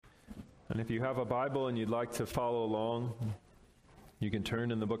And if you have a Bible and you'd like to follow along, you can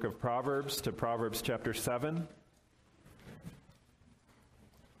turn in the book of Proverbs to Proverbs chapter 7.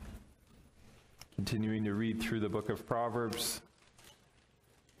 Continuing to read through the book of Proverbs.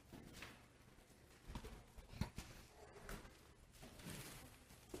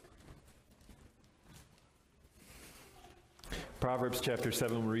 Proverbs chapter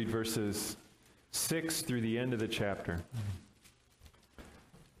 7, we'll read verses 6 through the end of the chapter.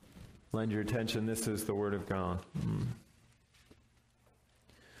 Lend your attention, this is the word of God.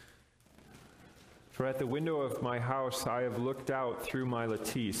 For at the window of my house I have looked out through my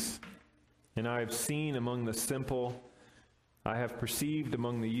lattice, and I have seen among the simple, I have perceived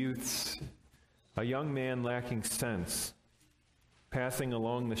among the youths, a young man lacking sense, passing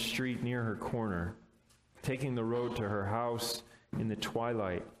along the street near her corner, taking the road to her house in the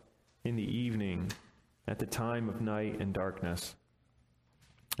twilight, in the evening, at the time of night and darkness.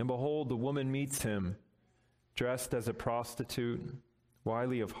 And behold, the woman meets him, dressed as a prostitute,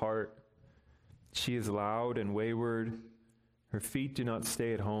 wily of heart. She is loud and wayward. Her feet do not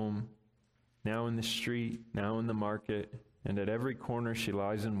stay at home. Now in the street, now in the market, and at every corner she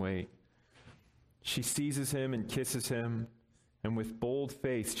lies in wait. She seizes him and kisses him, and with bold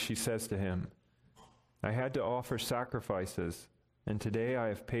face she says to him, I had to offer sacrifices, and today I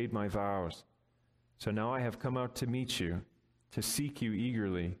have paid my vows. So now I have come out to meet you, to seek you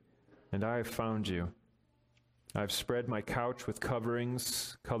eagerly, and I have found you. I have spread my couch with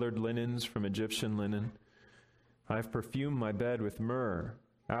coverings, colored linens from Egyptian linen. I have perfumed my bed with myrrh,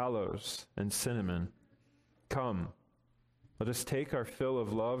 aloes, and cinnamon. Come, let us take our fill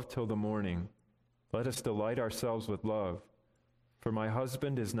of love till the morning. Let us delight ourselves with love. For my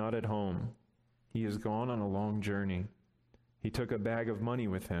husband is not at home. He is gone on a long journey. He took a bag of money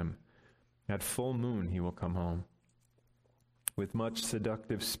with him. At full moon he will come home. With much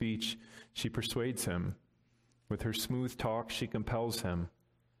seductive speech, she persuades him. With her smooth talk, she compels him.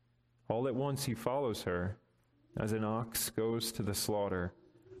 All at once he follows her, as an ox goes to the slaughter,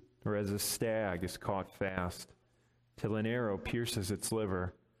 or as a stag is caught fast, till an arrow pierces its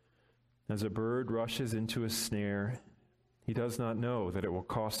liver. As a bird rushes into a snare, he does not know that it will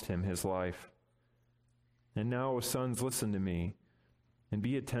cost him his life. And now, O sons, listen to me, and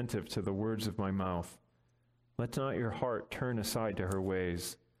be attentive to the words of my mouth. Let not your heart turn aside to her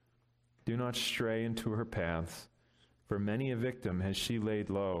ways. Do not stray into her paths, for many a victim has she laid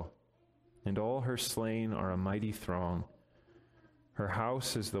low, and all her slain are a mighty throng. Her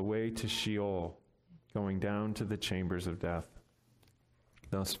house is the way to Sheol, going down to the chambers of death.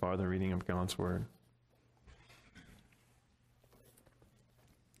 Thus far the reading of God's word.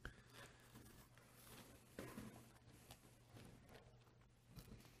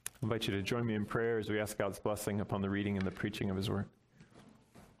 I invite you to join me in prayer as we ask God's blessing upon the reading and the preaching of his word.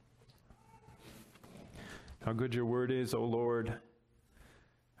 How good your word is, O Lord.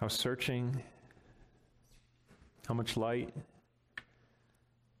 How searching. How much light.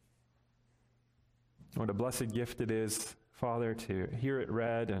 What a blessed gift it is, Father, to hear it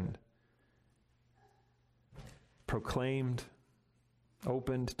read and proclaimed,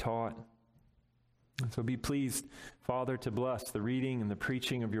 opened, taught. And so be pleased, Father, to bless the reading and the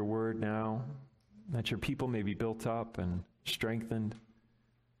preaching of your word now, that your people may be built up and strengthened,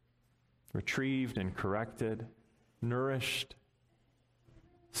 retrieved and corrected, nourished,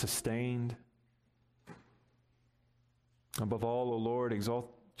 sustained. Above all, O Lord,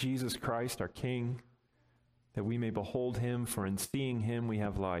 exalt Jesus Christ, our King, that we may behold him, for in seeing him we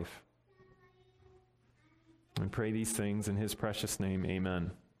have life. And pray these things in his precious name. Amen.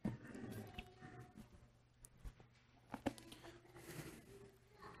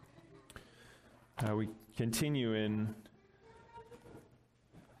 We continue in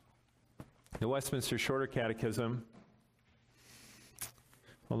the Westminster Shorter Catechism,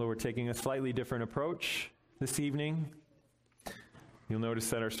 although we're taking a slightly different approach this evening. You'll notice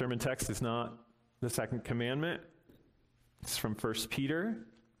that our sermon text is not the second commandment. It's from 1 Peter.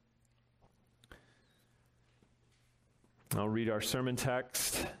 I'll read our sermon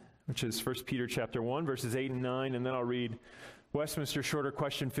text, which is 1 Peter chapter 1, verses 8 and 9, and then I'll read Westminster Shorter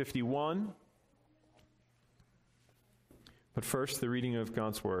Question 51. But first, the reading of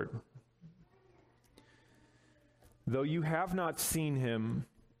God's word. Though you have not seen him,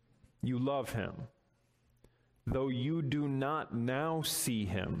 you love him. Though you do not now see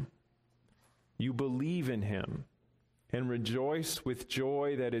him, you believe in him and rejoice with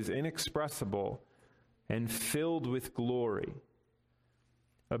joy that is inexpressible and filled with glory,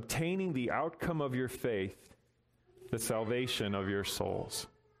 obtaining the outcome of your faith, the salvation of your souls.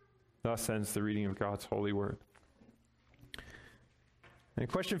 Thus ends the reading of God's holy word. And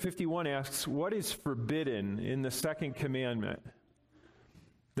question 51 asks, what is forbidden in the second commandment?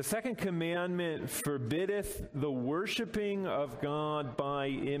 The second commandment forbiddeth the worshiping of God by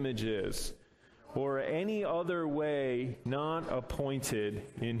images, or any other way not appointed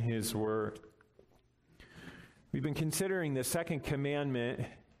in his word. We've been considering the second commandment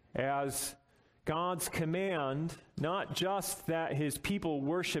as God's command, not just that his people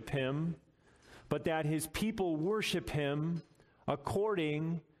worship him, but that his people worship him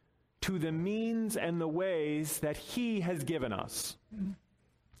according to the means and the ways that he has given us.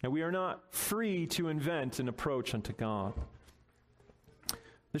 And we are not free to invent an approach unto God.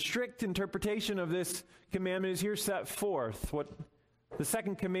 The strict interpretation of this commandment is here set forth. What the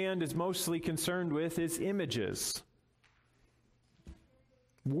second command is mostly concerned with is images.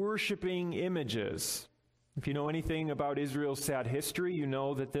 Worshiping images. If you know anything about Israel's sad history, you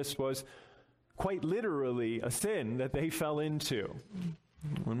know that this was quite literally a sin that they fell into.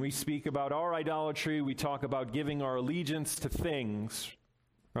 When we speak about our idolatry, we talk about giving our allegiance to things,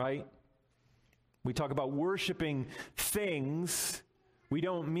 right? We talk about worshiping things. We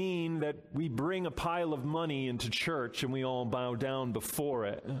don't mean that we bring a pile of money into church and we all bow down before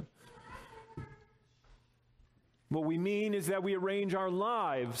it. What we mean is that we arrange our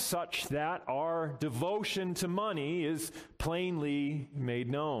lives such that our devotion to money is plainly made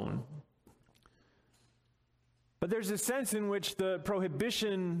known. But there's a sense in which the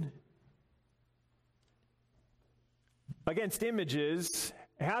prohibition against images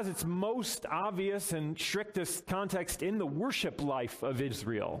has its most obvious and strictest context in the worship life of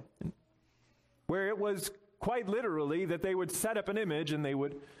Israel, where it was quite literally that they would set up an image and they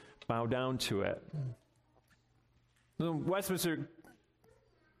would bow down to it. The Westminster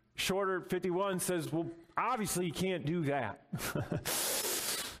Shorter 51 says, well, obviously you can't do that.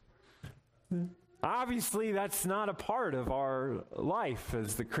 Obviously, that's not a part of our life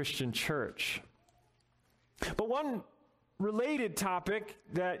as the Christian church. But one related topic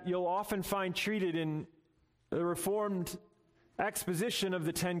that you'll often find treated in the Reformed exposition of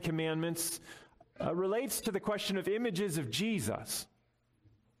the Ten Commandments relates to the question of images of Jesus.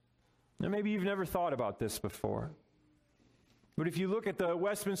 Now, maybe you've never thought about this before. But if you look at the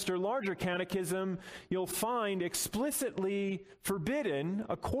Westminster Larger Catechism, you'll find explicitly forbidden,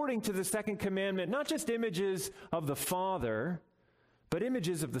 according to the second commandment, not just images of the Father, but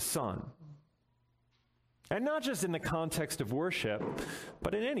images of the Son. And not just in the context of worship,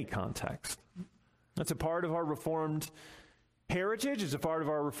 but in any context. That's a part of our Reformed heritage, it's a part of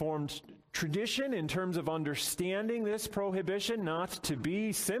our Reformed tradition in terms of understanding this prohibition, not to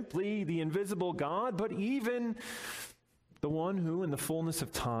be simply the invisible God, but even the one who, in the fullness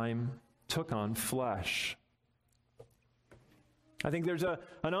of time, took on flesh. I think there's an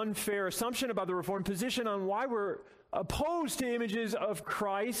unfair assumption about the Reformed position on why we're opposed to images of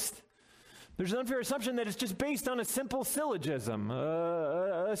Christ. There's an unfair assumption that it's just based on a simple syllogism,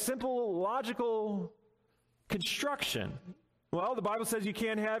 a simple logical construction. Well, the Bible says you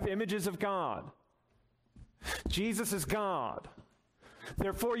can't have images of God. Jesus is God.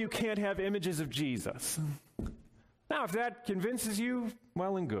 Therefore, you can't have images of Jesus. Now, if that convinces you,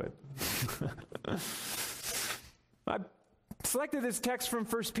 well and good. I selected this text from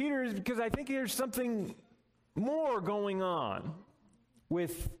 1 Peter because I think there's something more going on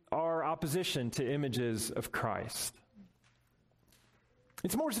with our opposition to images of Christ.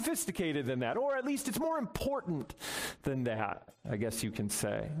 It's more sophisticated than that, or at least it's more important than that, I guess you can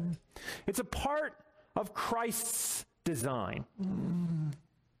say. It's a part of Christ's design.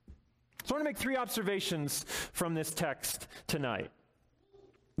 So I want to make 3 observations from this text tonight.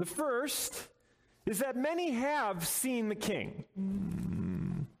 The first is that many have seen the King.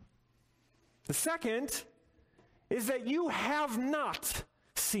 The second is that you have not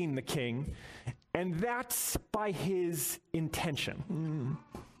seen the King, and that's by his intention.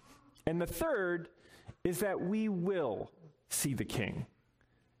 And the third is that we will see the King,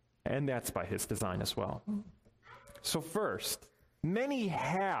 and that's by his design as well. So first, many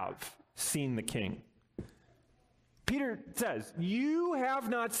have seen the King. Peter says, you have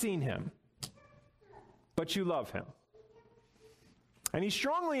not seen him, but you love him. And he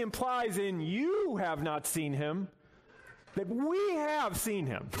strongly implies in you have not seen him that we have seen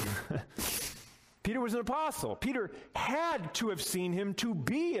him. Peter was an apostle. Peter had to have seen him to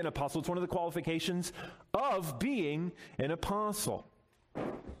be an apostle. It's one of the qualifications of being an apostle.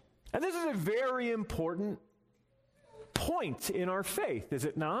 And this is a very important point in our faith, is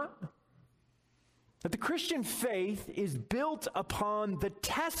it not? That the Christian faith is built upon the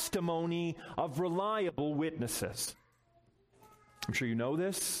testimony of reliable witnesses. I'm sure you know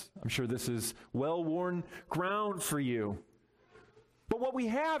this. I'm sure this is well-worn ground for you. But what we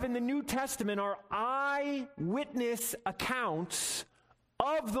have in the New Testament are eyewitness accounts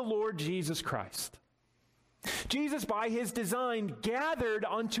of the Lord Jesus Christ. Jesus, by his design, gathered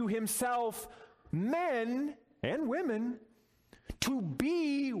unto himself men and women to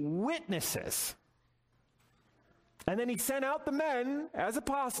be witnesses. And then he sent out the men as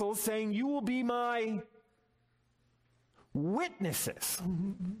apostles, saying, you will be my witnesses.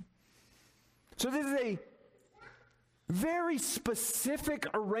 So this is a very specific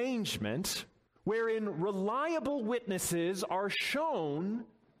arrangement wherein reliable witnesses are shown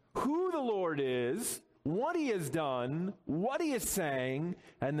who the Lord is, what he has done, what he is saying,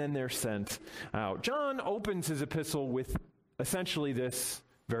 and then they're sent out. John opens his epistle with essentially this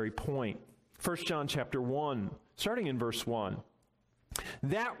very point. 1 John chapter 1, starting in verse 1.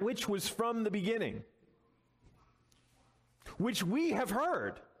 That which was from the beginning, which we have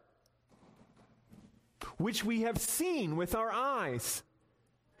heard, which we have seen with our eyes,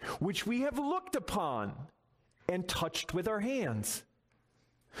 which we have looked upon and touched with our hands.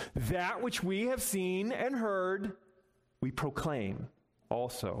 That which we have seen and heard, we proclaim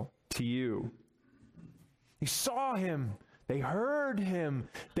also to you. They saw him, they heard him,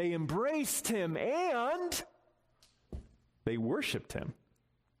 they embraced him, and they worshiped him.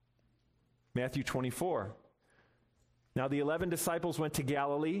 Matthew 24. Now the 11 disciples went to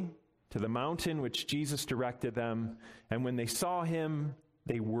Galilee, to the mountain which Jesus directed them, and when they saw him,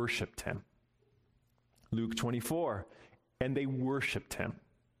 they worshiped him. Luke 24. And they worshiped him,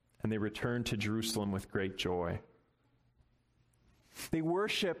 and they returned to Jerusalem with great joy. They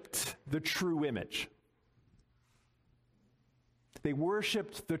worshiped the true image. They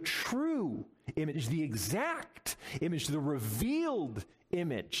worshiped the true image, the exact image, the revealed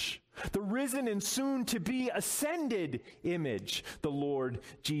image, the risen and soon to be ascended image, the Lord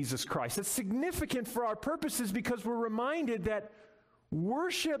Jesus Christ. It's significant for our purposes because we're reminded that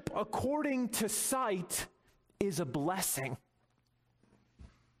worship according to sight is a blessing.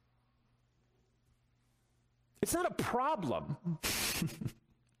 It's not a problem.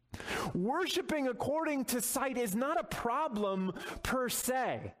 Worshiping according to sight is not a problem per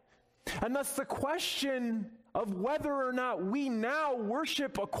se. And thus the question of whether or not we now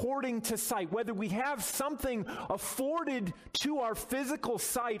worship according to sight, whether we have something afforded to our physical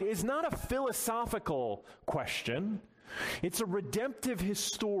sight, is not a philosophical question. It's a redemptive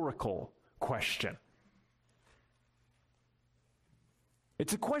historical question.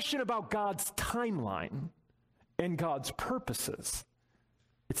 It's a question about God's timeline and God's purposes.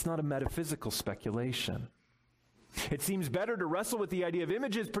 It's not a metaphysical speculation. It seems better to wrestle with the idea of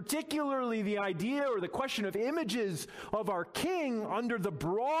images, particularly the idea or the question of images of our King, under the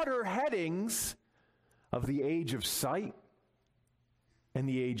broader headings of the age of sight and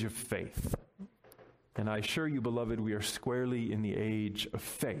the age of faith. And I assure you, beloved, we are squarely in the age of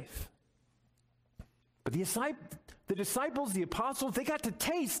faith. But the disciples, the apostles, they got to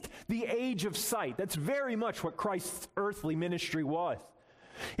taste the age of sight. That's very much what Christ's earthly ministry was.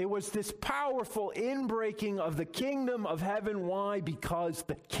 It was this powerful inbreaking of the kingdom of heaven. Why? Because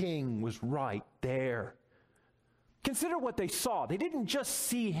the king was right there. Consider what they saw. They didn't just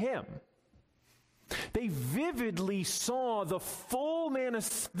see him. They vividly saw the full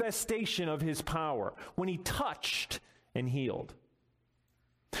manifestation of his power when he touched and healed.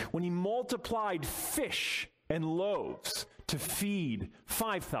 When he multiplied fish and loaves to feed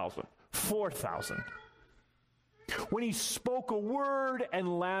 5,000, 4,000. When he spoke a word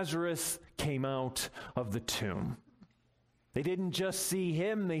and Lazarus came out of the tomb. They didn't just see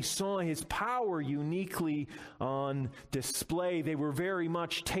him, they saw his power uniquely on display. They were very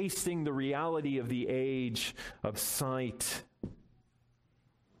much tasting the reality of the age of sight.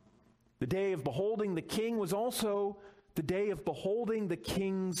 The day of beholding the king was also the day of beholding the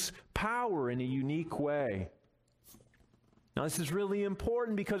king's power in a unique way. Now, this is really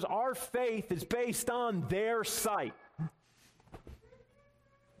important because our faith is based on their sight.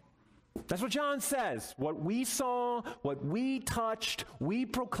 That's what John says. What we saw, what we touched, we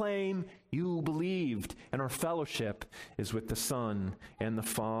proclaim, you believed. And our fellowship is with the Son and the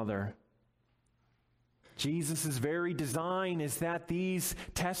Father. Jesus' very design is that these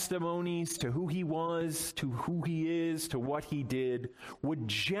testimonies to who he was, to who he is, to what he did, would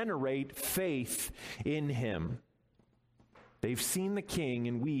generate faith in him. They've seen the King,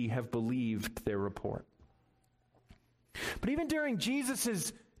 and we have believed their report. But even during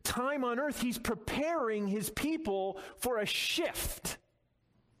Jesus' time on earth, he's preparing his people for a shift.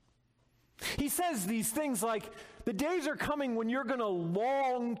 He says these things like, the days are coming when you're going to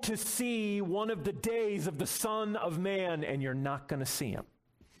long to see one of the days of the Son of Man, and you're not going to see him.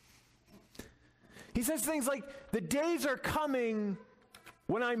 He says things like, the days are coming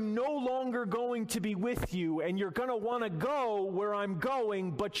when I'm no longer going to be with you, and you're going to want to go where I'm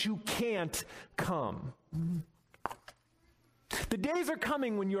going, but you can't come. The days are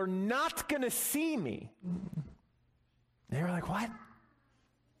coming when you're not going to see me. They were like, what?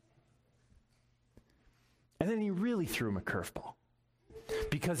 And then he really threw him a curveball,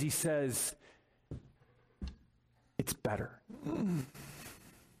 because he says, it's better. I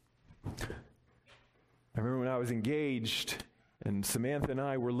remember when I was engaged, and Samantha and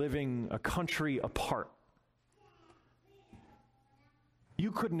I were living a country apart.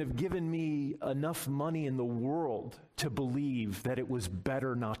 You couldn't have given me enough money in the world to believe that it was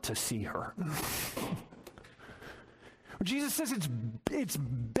better not to see her. Jesus says it's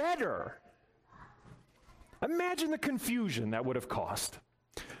better. Imagine the confusion that would have caused.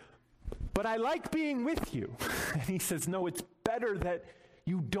 But I like being with you. And he says, no, it's better that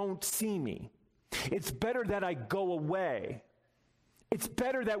you don't see me. It's better that I go away. It's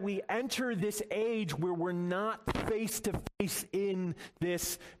better that we enter this age where we're not face to face in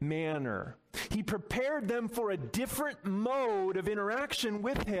this manner. He prepared them for a different mode of interaction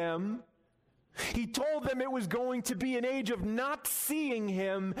with him. He told them it was going to be an age of not seeing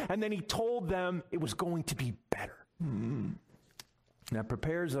him, and then he told them it was going to be better. That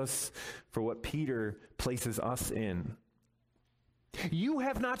prepares us for what Peter places us in. You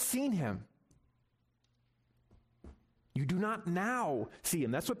have not seen him. You do not now see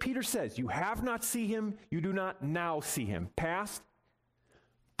him. That's what Peter says. You have not seen him. You do not now see him. Past,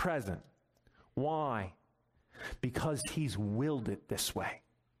 present. Why? Because he's willed it this way.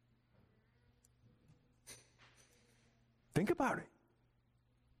 Think about it.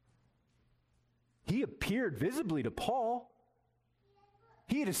 He appeared visibly to Paul.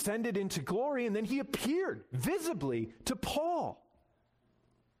 He had ascended into glory, and then he appeared visibly to Paul.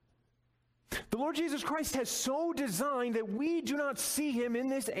 The Lord Jesus Christ has so designed that we do not see him in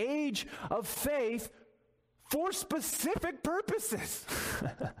this age of faith for specific purposes.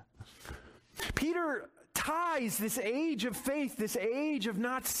 Peter ties this age of faith, this age of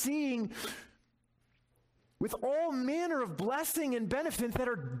not seeing, with all manner of blessing and benefit that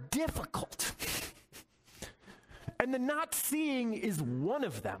are difficult. And the not seeing is one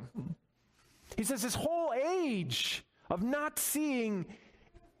of them. He says this whole age of not seeing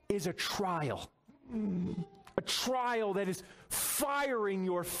is a trial. A trial that is firing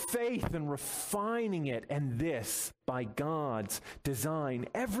your faith and refining it. And this, by God's design,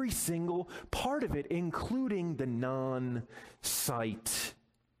 every single part of it, including the non-sight.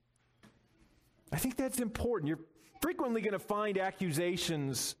 I think that's important. You're frequently going to find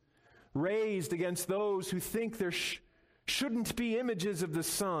accusations raised against those who think there shouldn't be images of the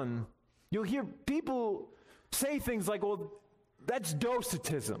Son. You'll hear people say things like, well, that's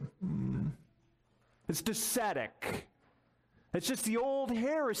docetism. It's docetic. It's just the old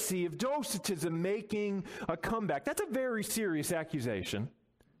heresy of docetism making a comeback. That's a very serious accusation.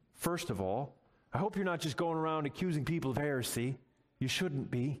 First of all, I hope you're not just going around accusing people of heresy. You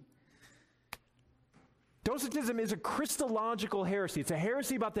shouldn't be. Docetism is a Christological heresy. It's a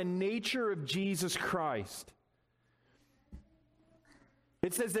heresy about the nature of Jesus Christ.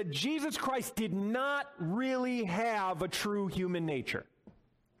 It says that Jesus Christ did not really have a true human nature.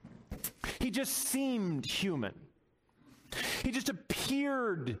 He just seemed human. He just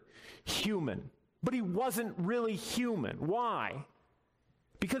appeared human, but he wasn't really human. Why?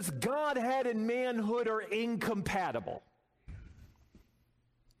 Because Godhead and manhood are incompatible.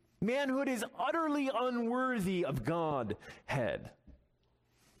 Manhood is utterly unworthy of Godhead.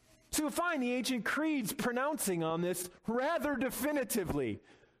 So you'll find the ancient creeds pronouncing on this rather definitively.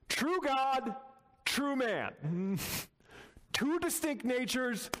 True God, true man. Two distinct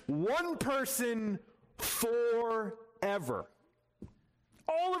natures, one person forever.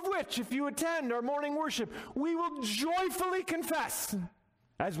 All of which, if you attend our morning worship, we will joyfully confess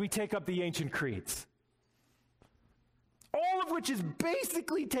as we take up the ancient creeds. All of which is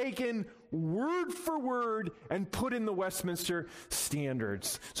basically taken word for word and put in the Westminster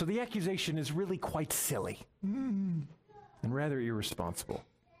Standards. So the accusation is really quite silly and rather irresponsible.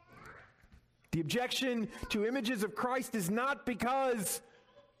 The objection to images of Christ is not because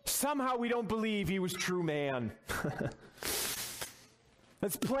somehow we don't believe he was true man.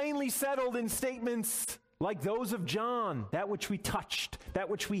 That's plainly settled in statements like those of John, that which we touched, that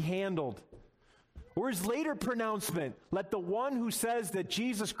which we handled. Or his later pronouncement, let the one who says that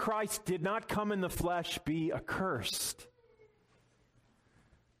Jesus Christ did not come in the flesh be accursed.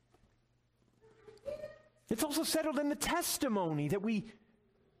 It's also settled in the testimony that we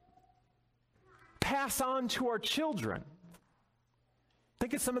pass on to our children.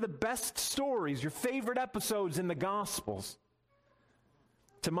 Think of some of the best stories, your favorite episodes in the Gospels.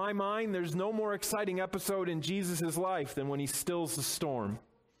 To my mind, there's no more exciting episode in Jesus' life than when he stills the storm.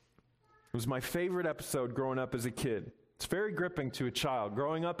 It was my favorite episode growing up as a kid. It's very gripping to a child.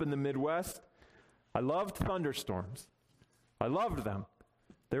 Growing up in the Midwest, I loved thunderstorms. I loved them.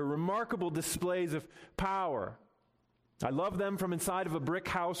 They're remarkable displays of power. I loved them from inside of a brick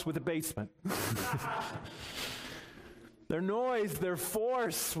house with a basement. Their noise, their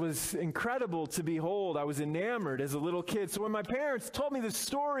force was incredible to behold. I was enamored as a little kid. So when my parents told me this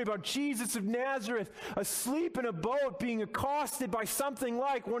story about Jesus of Nazareth asleep in a boat being accosted by something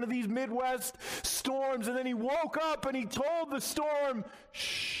like one of these Midwest storms, and then he woke up and he told the storm,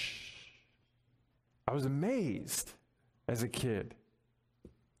 shh, I was amazed as a kid.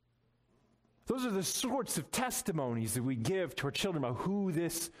 Those are the sorts of testimonies that we give to our children about who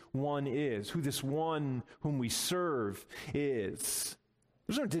this one is, who this one whom we serve is.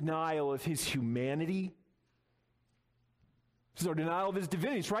 There's no denial of his humanity. There's no denial of his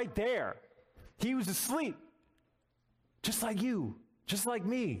divinity. It's right there. He was asleep, just like you, just like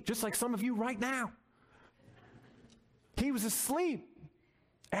me, just like some of you right now. He was asleep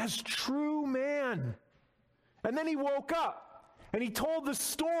as true man. And then he woke up. And he told the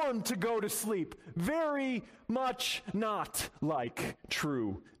storm to go to sleep. Very much not like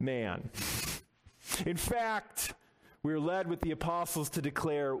true man. In fact, we're led with the apostles to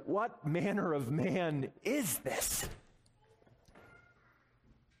declare, what manner of man is this?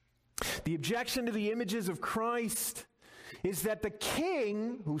 The objection to the images of Christ is that the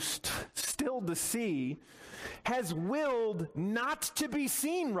king, who's stilled the sea, has willed not to be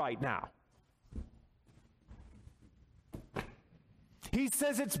seen right now. He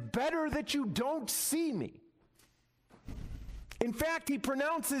says, it's better that you don't see me. In fact, he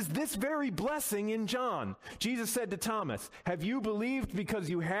pronounces this very blessing in John. Jesus said to Thomas, have you believed because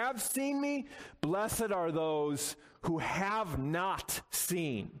you have seen me? Blessed are those who have not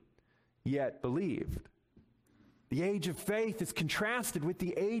seen, yet believed. The age of faith is contrasted with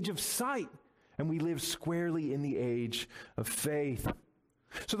the age of sight, and we live squarely in the age of faith.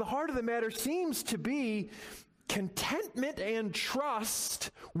 So the heart of the matter seems to be contentment and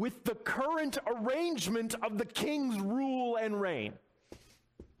trust with the current arrangement of the king's rule and reign.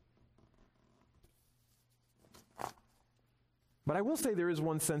 But I will say there is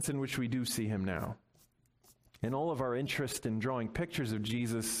one sense in which we do see him now. And all of our interest in drawing pictures of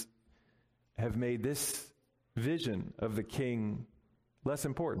Jesus have made this vision of the king less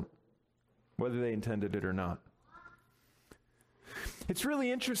important, whether they intended it or not. It's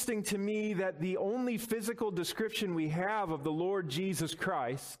really interesting to me that the only physical description we have of the Lord Jesus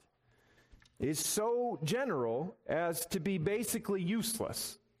Christ is so general as to be basically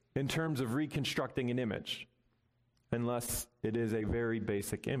useless in terms of reconstructing an image, unless it is a very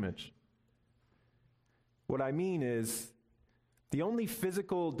basic image. What I mean is, the only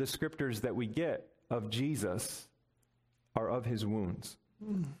physical descriptors that we get of Jesus are of his wounds.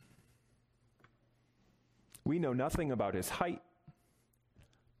 We know nothing about his height.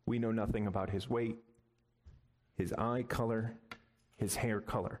 We know nothing about his weight, his eye color, his hair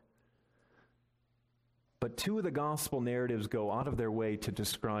color. But two of the gospel narratives go out of their way to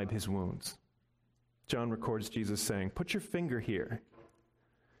describe his wounds. John records Jesus saying, put your finger here.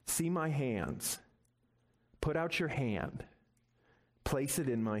 See my hands. Put out your hand. Place it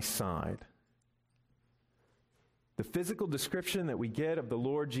in my side. The physical description that we get of the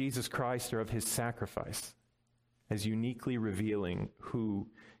Lord Jesus Christ are of his sacrifice, as uniquely revealing who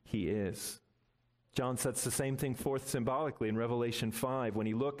he is. John sets the same thing forth symbolically in Revelation 5 when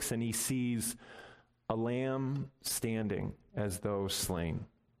he looks and he sees a lamb standing as though slain.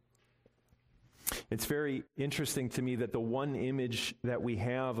 It's very interesting to me that the one image that we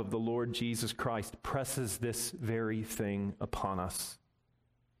have of the Lord Jesus Christ presses this very thing upon us.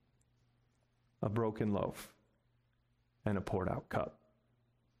 A broken loaf and a poured out cup.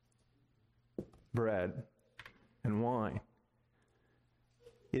 Bread and wine.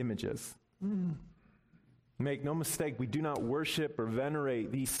 Images. Make no mistake, we do not worship or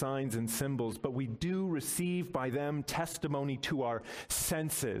venerate these signs and symbols, but we do receive by them testimony to our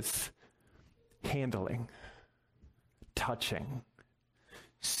senses, handling, touching,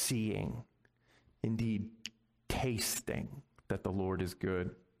 seeing, indeed tasting that the Lord is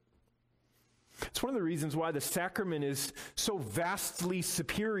good. It's one of the reasons why the sacrament is so vastly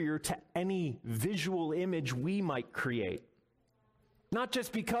superior to any visual image we might create. Not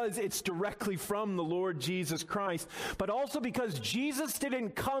just because it's directly from the Lord Jesus Christ, but also because Jesus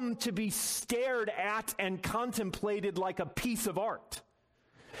didn't come to be stared at and contemplated like a piece of art.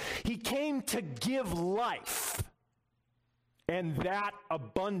 He came to give life and that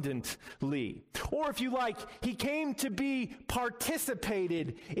abundantly. Or if you like, he came to be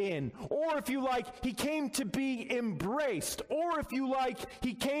participated in. Or if you like, he came to be embraced. Or if you like,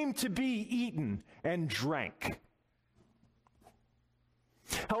 he came to be eaten and drank.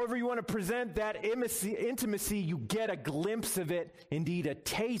 However you want to present that intimacy, you get a glimpse of it, indeed a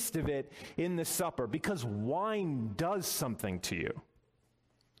taste of it, in the supper, because wine does something to you.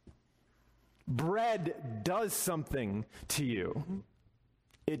 Bread does something to you.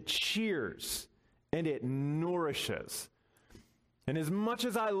 It cheers and it nourishes. And as much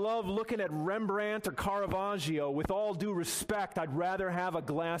as I love looking at Rembrandt or Caravaggio, with all due respect, I'd rather have a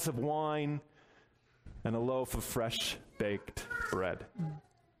glass of wine and a loaf of fresh baked bread.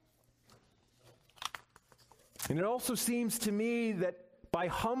 And it also seems to me that by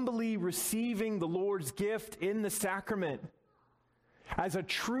humbly receiving the Lord's gift in the sacrament as a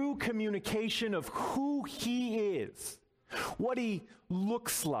true communication of who he is, what he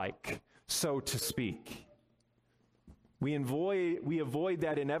looks like, so to speak, we avoid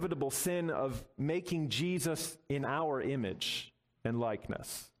that inevitable sin of making Jesus in our image and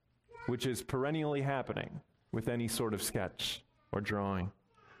likeness, which is perennially happening with any sort of sketch or drawing.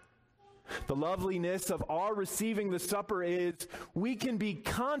 The loveliness of our receiving the supper is we can be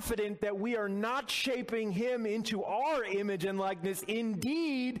confident that we are not shaping him into our image and likeness.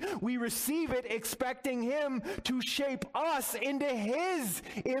 Indeed, we receive it expecting him to shape us into his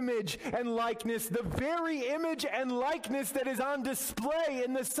image and likeness, the very image and likeness that is on display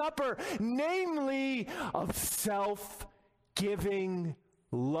in the supper, namely of self-giving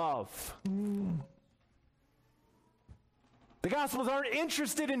love. The Gospels aren't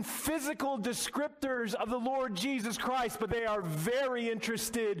interested in physical descriptors of the Lord Jesus Christ, but they are very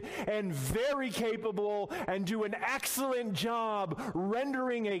interested and very capable and do an excellent job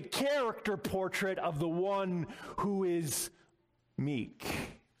rendering a character portrait of the one who is meek,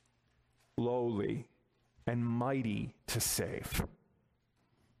 lowly, and mighty to save.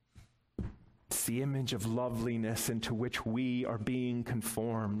 It's the image of loveliness into which we are being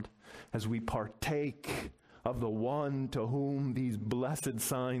conformed as we partake of the one to whom these blessed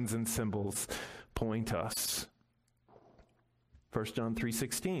signs and symbols point us. 1 John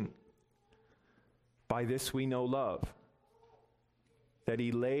 3:16. By this we know love, that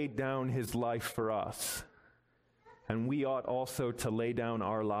he laid down his life for us, and we ought also to lay down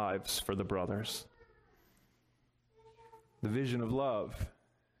our lives for the brothers. The vision of love,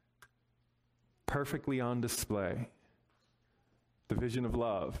 perfectly on display. The vision of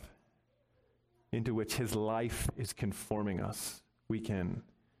love into which his life is conforming us week in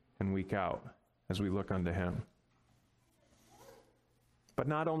and week out as we look unto him. But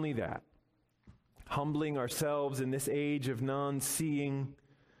not only that, humbling ourselves in this age of non-seeing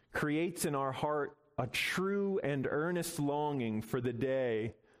creates in our heart a true and earnest longing for the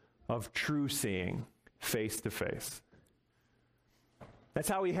day of true seeing face to face. That's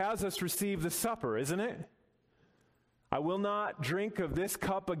how he has us receive the supper, isn't it? I will not drink of this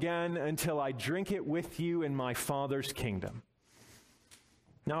cup again until I drink it with you in my Father's kingdom.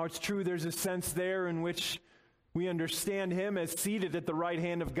 Now, it's true there's a sense there in which we understand him as seated at the right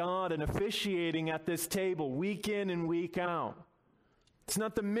hand of God and officiating at this table week in and week out. It's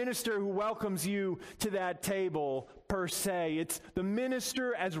not the minister who welcomes you to that table per se. It's the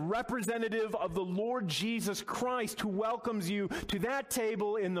minister as representative of the Lord Jesus Christ who welcomes you to that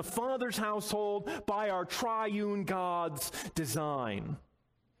table in the Father's household by our triune God's design.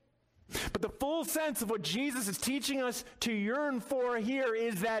 But the full sense of what Jesus is teaching us to yearn for here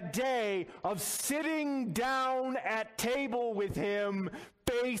is that day of sitting down at table with him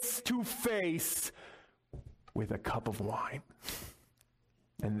face to face with a cup of wine.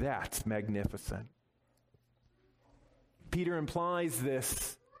 And that's magnificent. Peter implies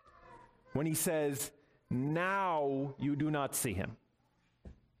this when he says, now you do not see him.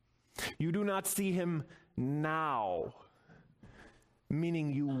 You do not see him now,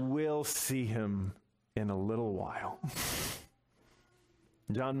 meaning you will see him in a little while.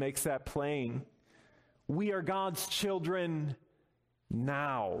 John makes that plain. We are God's children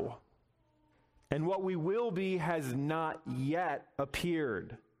now. And what we will be has not yet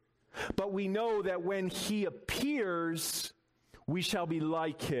appeared. But we know that when he appears, we shall be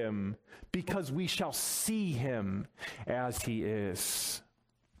like him, because we shall see him as he is.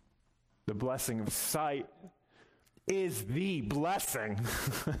 The blessing of sight is the blessing.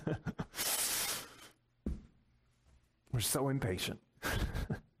 We're so impatient.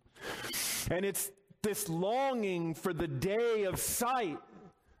 And it's this longing for the day of sight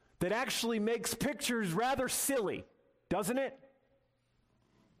that actually makes pictures rather silly, doesn't it?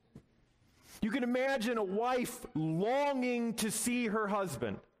 You can imagine a wife longing to see her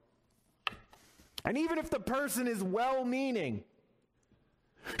husband. And even if the person is well-meaning,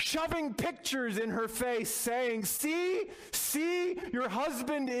 shoving pictures in her face saying, see, your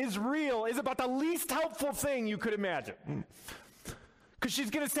husband is real, is about the least helpful thing you could imagine. Because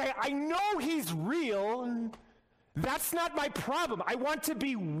she's going to say, I know he's real. That's not my problem. I want to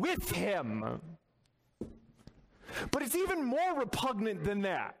be with him. But it's even more repugnant than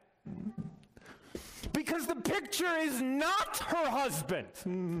that. Because the picture is not her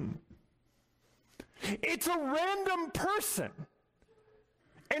husband. It's a random person.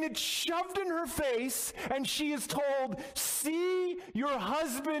 And it's shoved in her face, and she is told, see, your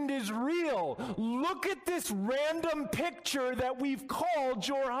husband is real. Look at this random picture that we've called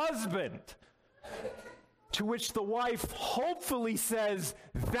your husband. To which the wife hopefully says,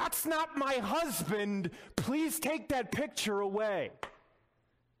 that's not my husband. Please take that picture away.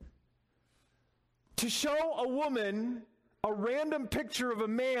 To show a woman a random picture of a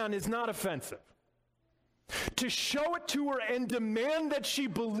man is not offensive. To show it to her and demand that she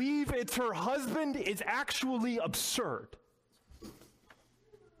believe it's her husband is actually absurd.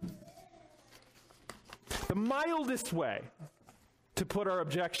 The mildest way to put our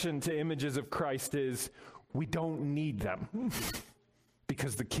objection to images of Christ is we don't need them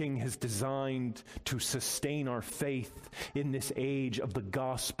because the King has designed to sustain our faith in this age of the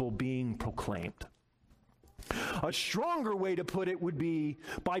gospel being proclaimed. A stronger way to put it would be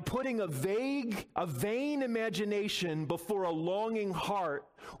by putting a vain imagination before a longing heart,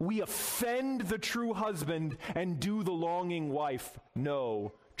 we offend the true husband and do the longing wife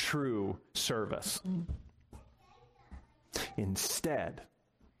no true service. Instead,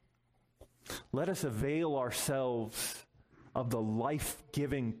 let us avail ourselves of the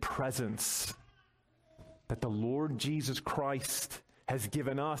life-giving presence that the Lord Jesus Christ has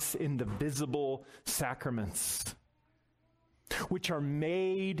given us in the visible sacraments, which are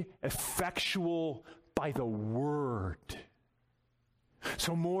made effectual by the Word.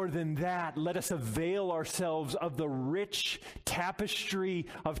 So more than that, let us avail ourselves of the rich tapestry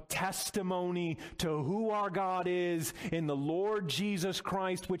of testimony to who our God is in the Lord Jesus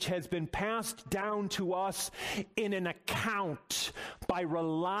Christ, which has been passed down to us in an account by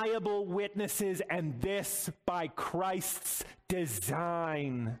reliable witnesses, and this by Christ's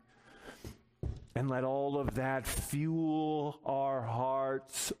design. And let all of that fuel our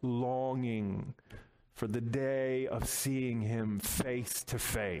hearts' longing for the day of seeing him face to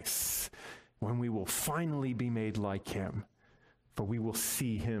face, when we will finally be made like him, for we will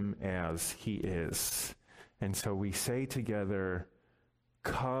see him as he is. And so we say together,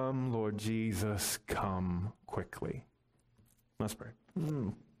 come, Lord Jesus, come quickly. Let's pray.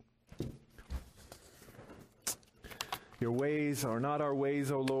 Your ways are not our ways,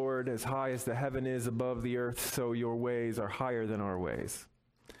 O Lord. As high as the heaven is above the earth, so your ways are higher than our ways.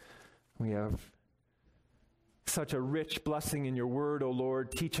 We have such a rich blessing in your word, O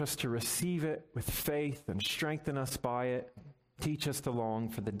Lord. Teach us to receive it with faith and strengthen us by it. Teach us to long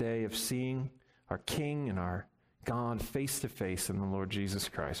for the day of seeing our King and our God face to face in the Lord Jesus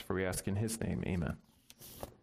Christ. For we ask in his name, amen.